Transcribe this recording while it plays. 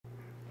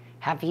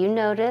Have you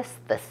noticed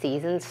the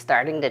season's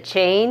starting to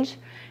change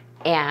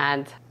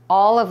and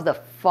all of the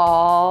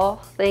fall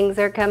things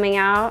are coming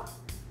out?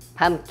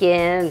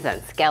 Pumpkins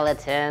and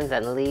skeletons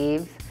and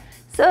leaves.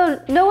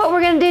 So know what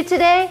we're gonna do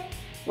today?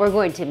 We're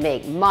going to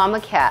make Mama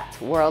Cat's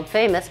world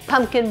famous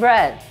pumpkin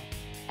bread.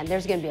 And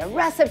there's gonna be a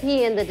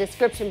recipe in the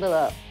description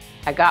below.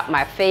 I got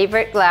my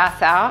favorite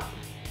glass out,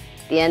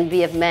 the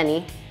envy of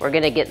many. We're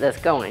gonna get this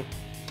going.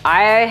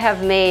 I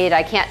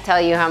can't tell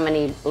you how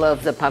many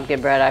loaves of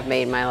pumpkin bread I've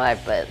made in my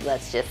life, but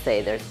let's just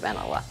say there's been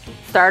a lot.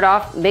 Start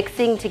off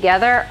mixing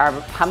together our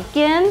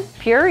pumpkin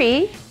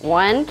puree,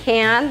 1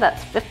 can,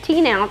 that's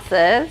 15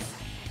 ounces.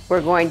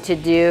 We're going to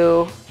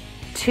do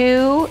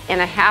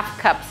 2.5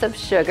 cups of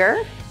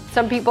sugar.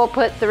 Some people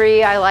put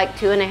 3, I like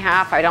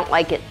 2.5. I don't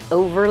like it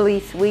overly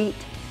sweet.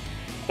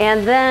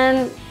 And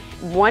then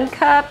 1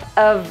 cup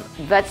of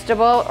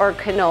vegetable or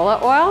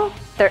canola oil,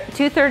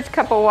 2/3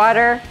 cup of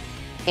water,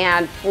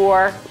 and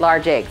 4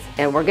 large eggs.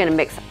 And we're gonna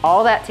mix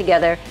all that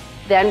together.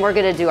 Then we're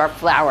gonna do our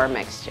flour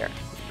mixture.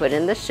 Put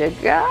in the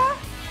sugar.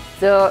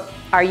 So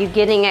are you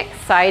getting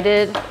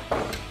excited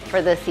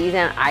for the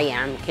season? I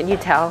am, can you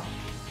tell?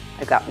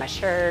 I've got my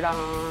shirt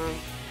on.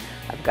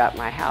 I've got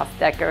my house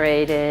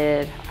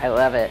decorated. I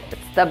love it,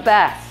 it's the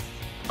best.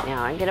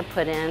 Now I'm gonna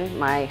put in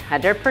my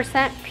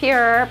 100%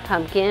 pure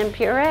pumpkin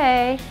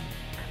puree.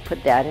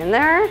 Put that in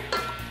there.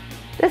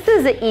 This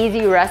is an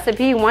easy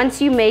recipe.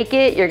 Once you make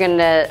it, you're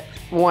gonna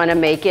wanna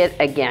make it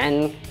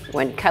again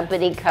when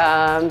company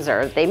comes,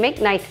 or they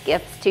make nice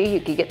gifts too. You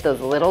could get those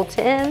little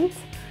tins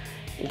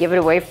and give it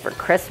away for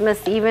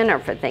Christmas even, or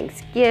for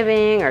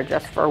Thanksgiving, or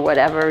just for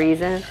whatever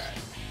reason.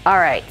 All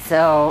right,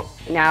 so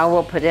now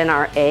we'll put in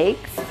our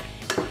eggs.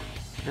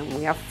 And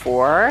we have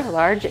 4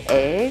 large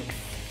eggs.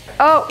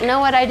 Oh, know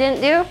what I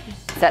didn't do?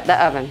 Set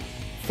the oven.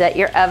 Set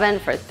your oven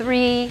for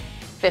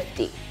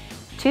 350.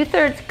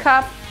 2/3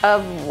 cup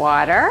of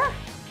water.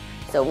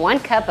 So 1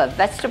 cup of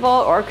vegetable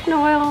or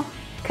canola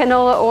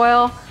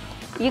oil.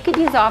 You could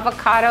use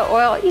avocado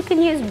oil. You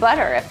can use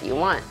butter if you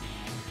want.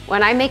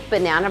 When I make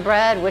banana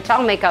bread, which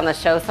I'll make on the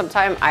show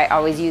sometime, I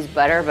always use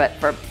butter, but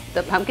for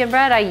the pumpkin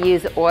bread, I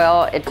use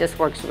oil. It just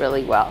works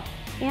really well.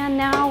 And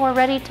now we're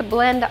ready to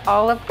blend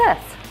all of this.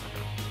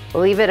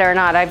 Believe it or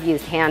not, I've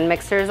used hand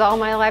mixers all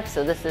my life,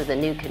 so this is a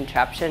new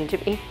contraption to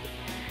me.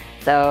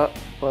 So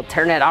we'll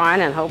turn it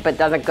on and hope it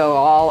doesn't go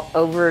all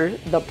over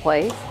the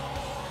place.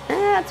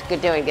 That's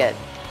good, doing good.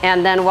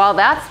 And then while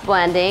that's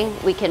blending,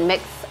 we can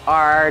mix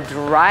our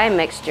dry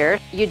mixture.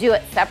 You do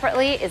it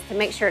separately is to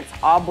make sure it's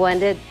all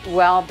blended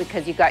well,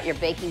 because you got your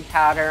baking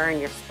powder and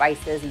your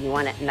spices and you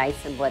want it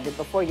nice and blended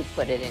before you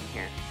put it in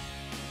here.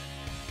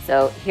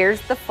 So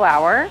here's the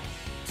flour,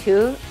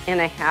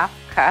 2.5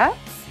 cups.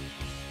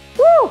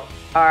 Woo!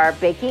 Our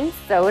baking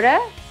soda,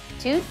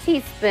 2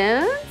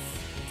 teaspoons.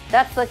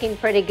 That's looking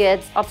pretty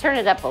good. I'll turn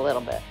it up a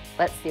little bit.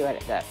 Let's see what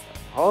it does.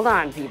 Hold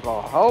on,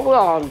 people, hold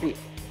on,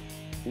 people.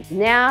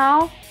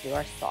 Now, do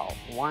our salt,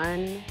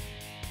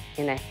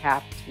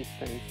 1.5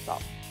 teaspoons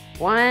salt.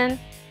 1,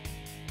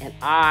 and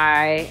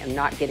I am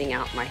not getting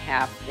out my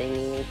half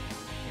thingy,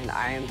 and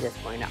I am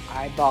just going to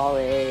eyeball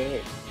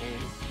it,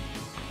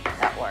 and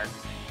that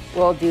works.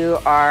 We'll do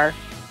our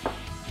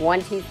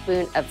 1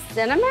 teaspoon of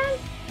cinnamon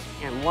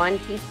and 1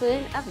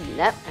 teaspoon of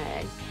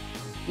nutmeg.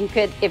 You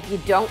could, if you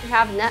don't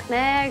have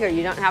nutmeg or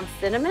you don't have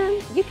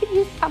cinnamon, you could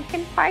use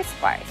pumpkin pie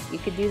spice. You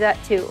could do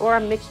that too, or a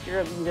mixture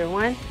of either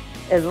one,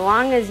 as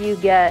long as you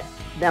get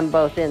them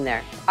both in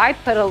there. I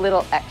put a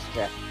little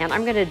extra, and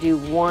I'm gonna do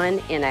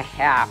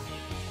 1.5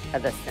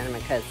 of the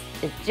cinnamon, because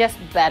it's just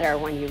better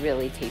when you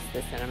really taste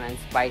the cinnamon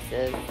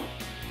spices.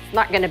 It's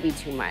not gonna be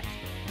too much.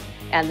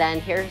 And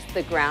then here's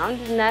the ground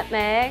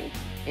nutmeg,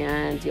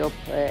 and you'll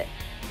put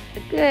a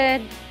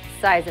good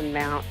size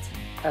amount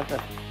of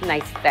a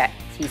nice fat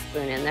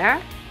teaspoon in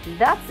there.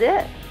 That's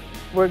it.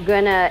 We're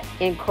gonna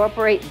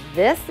incorporate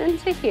this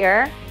into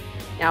here.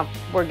 Now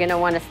we're gonna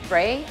wanna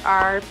spray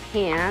our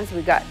pans.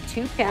 We got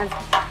 2 pans.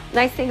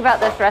 Nice thing about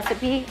this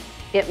recipe,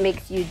 it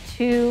makes you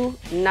 2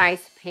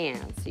 nice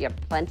pans, so you have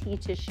plenty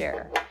to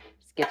share.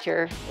 Just get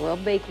your little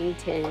baking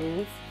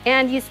tins,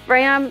 and you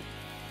spray them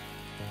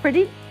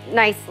pretty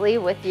nicely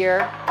with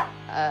your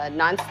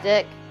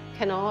nonstick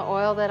canola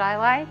oil that I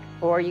like,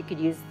 or you could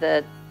use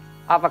the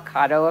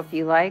avocado if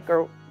you like,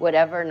 or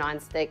whatever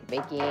nonstick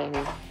baking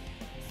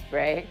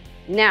spray.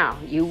 Now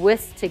you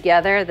whisk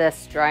together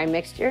this dry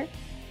mixture,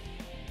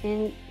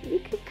 and you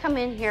could come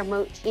in here,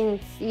 Mochi, and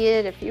see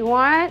it if you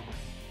want.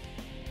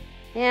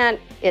 And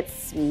it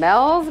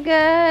smells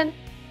good.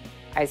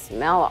 I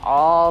smell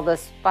all the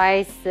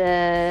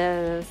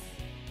spices,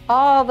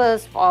 all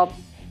those fall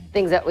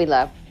things that we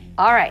love.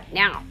 All right,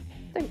 now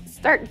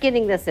start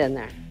getting this in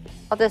there.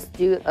 I'll just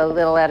do a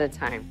little at a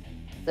time.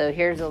 So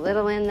here's a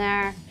little in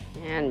there,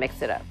 and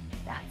mix it up.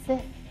 That's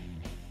it.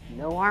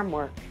 No arm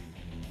work.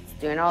 It's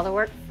doing all the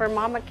work for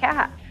Mama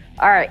Cat.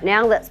 All right,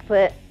 now let's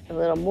put a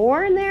little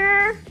more in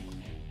there.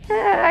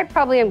 I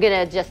probably am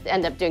gonna just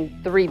end up doing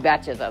 3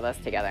 batches of this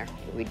together.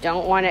 We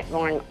don't want it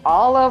going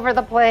all over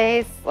the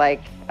place,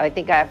 like I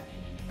think I've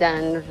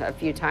done a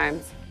few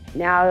times.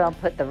 Now I'll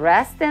put the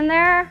rest in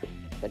there,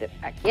 put it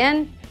back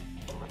in.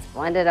 Let's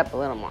blend it up a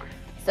little more.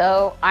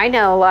 So I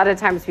know a lot of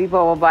times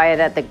people will buy it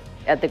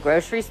at the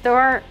grocery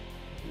store.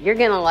 You're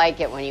gonna like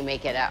it when you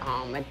make it at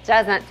home. It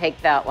doesn't take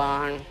that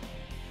long.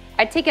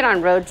 I take it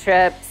on road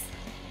trips.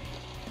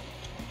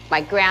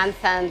 My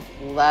grandsons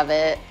love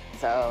it.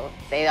 So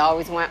they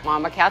always want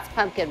Mama Cat's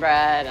pumpkin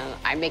bread, and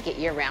I make it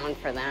year round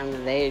for them,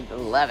 and they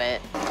love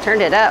it.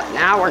 Turned it up,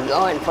 now we're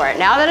going for it.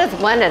 Now that it's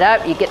blended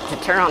up, you get to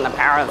turn on the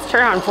power. Let's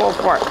turn on full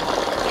fork.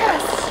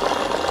 Yes!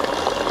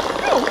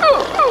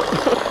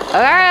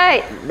 All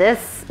right,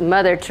 this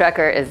mother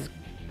trucker is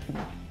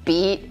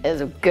beat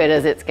as good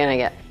as it's gonna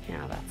get.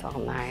 Now that's all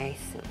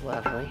nice and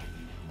lovely.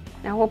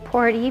 Now we'll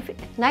pour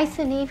it nice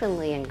and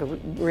evenly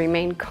and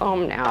remain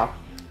calm now.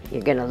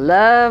 You're gonna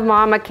love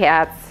Mama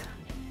Cat's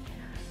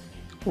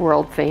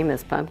world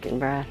famous pumpkin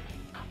bread.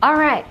 All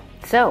right,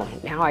 so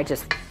now I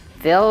just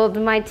filled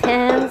my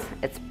tins.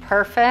 It's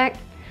perfect.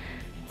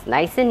 It's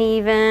nice and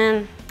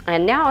even.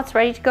 And now it's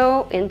ready to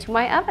go into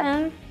my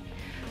oven.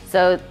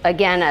 So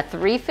again, a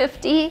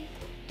 350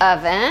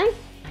 oven.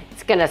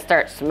 It's gonna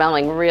start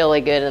smelling really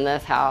good in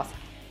this house.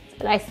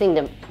 It's a nice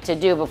thing to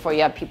do before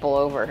you have people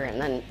over, and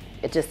then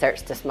it just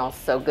starts to smell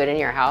so good in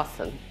your house,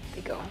 and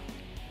they go,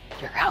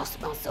 your house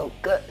smells so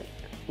good.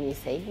 And you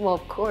say, well,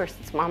 of course,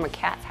 it's Mama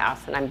Cat's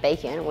house and I'm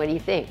baking. What do you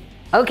think?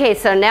 Okay,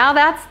 so now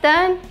that's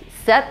done.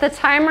 Set the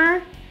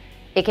timer.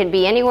 It can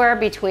be anywhere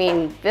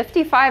between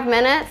 55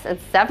 minutes and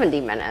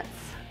 70 minutes.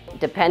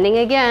 Depending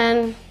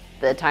again,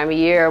 the time of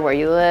year where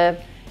you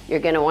live, you're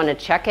gonna wanna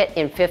check it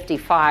in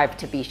 55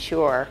 to be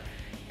sure,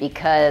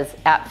 because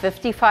at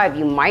 55,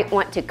 you might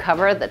want to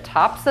cover the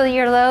tops of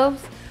your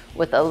loaves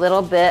with a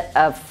little bit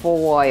of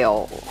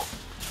foil,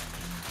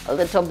 a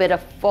little bit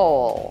of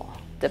foil,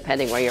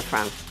 depending where you're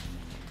from.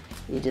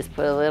 You just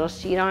put a little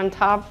sheet on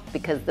top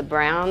because the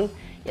brown,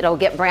 it'll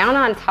get brown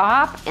on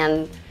top,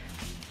 and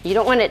you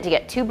don't want it to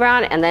get too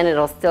brown, and then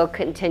it'll still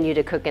continue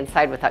to cook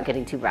inside without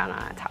getting too brown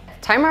on top.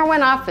 Timer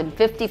went off in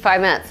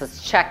 55 minutes,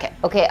 let's check it.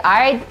 Okay,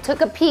 I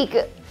took a peek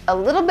a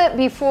little bit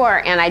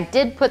before, and I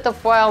did put the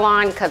foil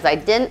on because I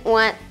didn't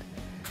want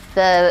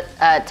the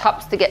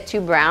tops to get too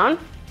brown.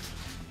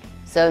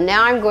 So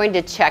now I'm going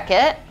to check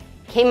it.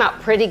 Came out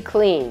pretty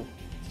clean.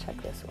 Let's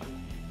check this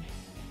one.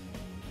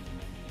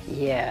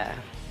 Yeah.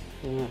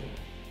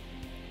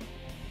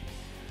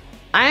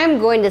 I'm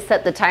going to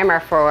set the timer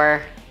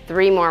for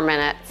 3 more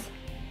minutes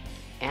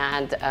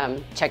and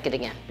check it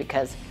again,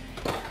 because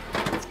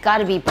it's got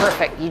to be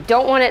perfect. You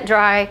don't want it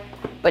dry,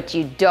 but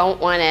you don't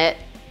want it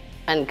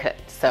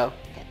uncooked. So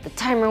the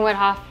timer went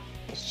off.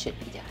 It should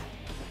be done.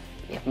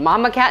 If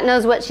Mama Cat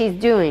knows what she's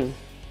doing,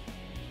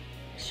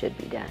 it should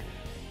be done.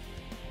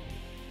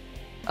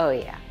 Oh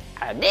yeah,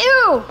 I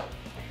do.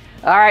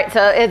 All right,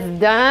 so it's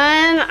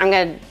done. I'm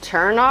gonna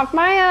turn off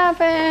my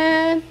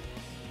oven.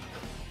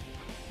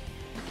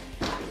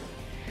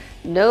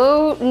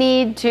 No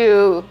need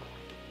to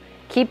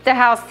keep the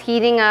house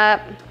heating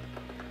up.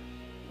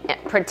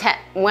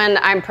 When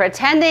I'm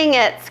pretending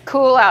it's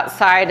cool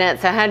outside and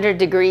it's 100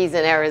 degrees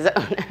in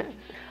Arizona.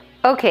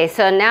 Okay,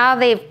 so now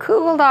they've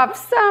cooled off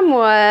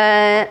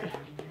somewhat,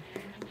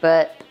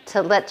 but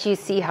to let you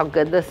see how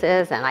good this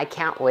is, and I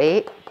can't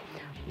wait,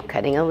 I'm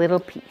cutting a little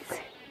piece.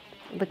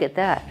 Look at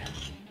that.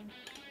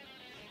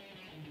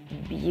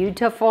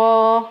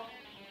 Beautiful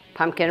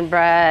pumpkin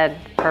bread,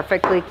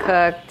 perfectly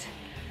cooked.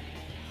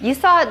 You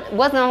saw it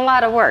wasn't a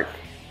lot of work.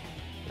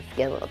 Let's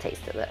get a little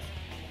taste of this.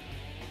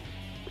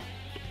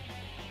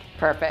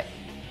 Perfect.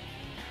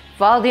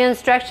 Follow the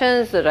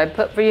instructions that I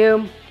put for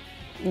you.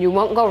 You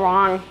won't go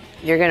wrong.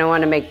 You're gonna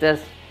wanna make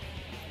this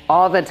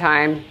all the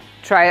time.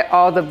 Try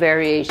all the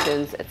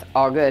variations, it's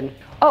all good.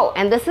 Oh,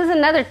 and this is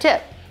another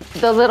tip.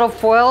 The little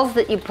foils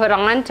that you put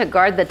on to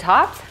guard the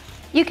tops,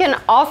 you can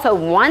also,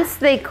 once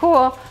they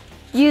cool,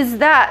 use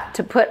that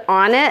to put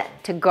on it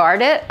to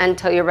guard it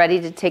until you're ready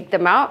to take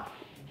them out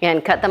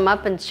and cut them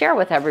up and share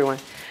with everyone.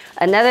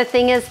 Another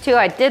thing is too,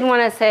 I did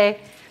want to say,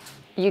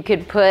 you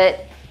could put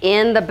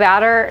in the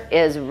batter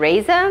is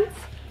raisins,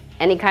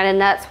 any kind of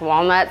nuts,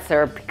 walnuts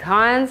or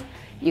pecans.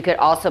 You could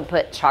also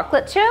put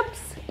chocolate chips.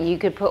 You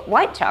could put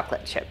white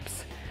chocolate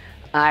chips.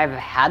 I've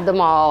had them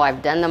all,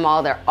 I've done them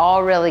all. They're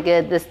all really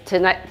good.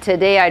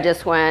 Today I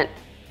just went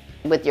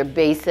with your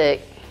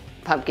basic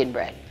pumpkin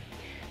bread.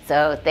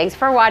 So thanks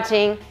for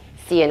watching.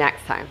 See you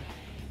next time.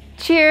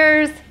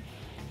 Cheers.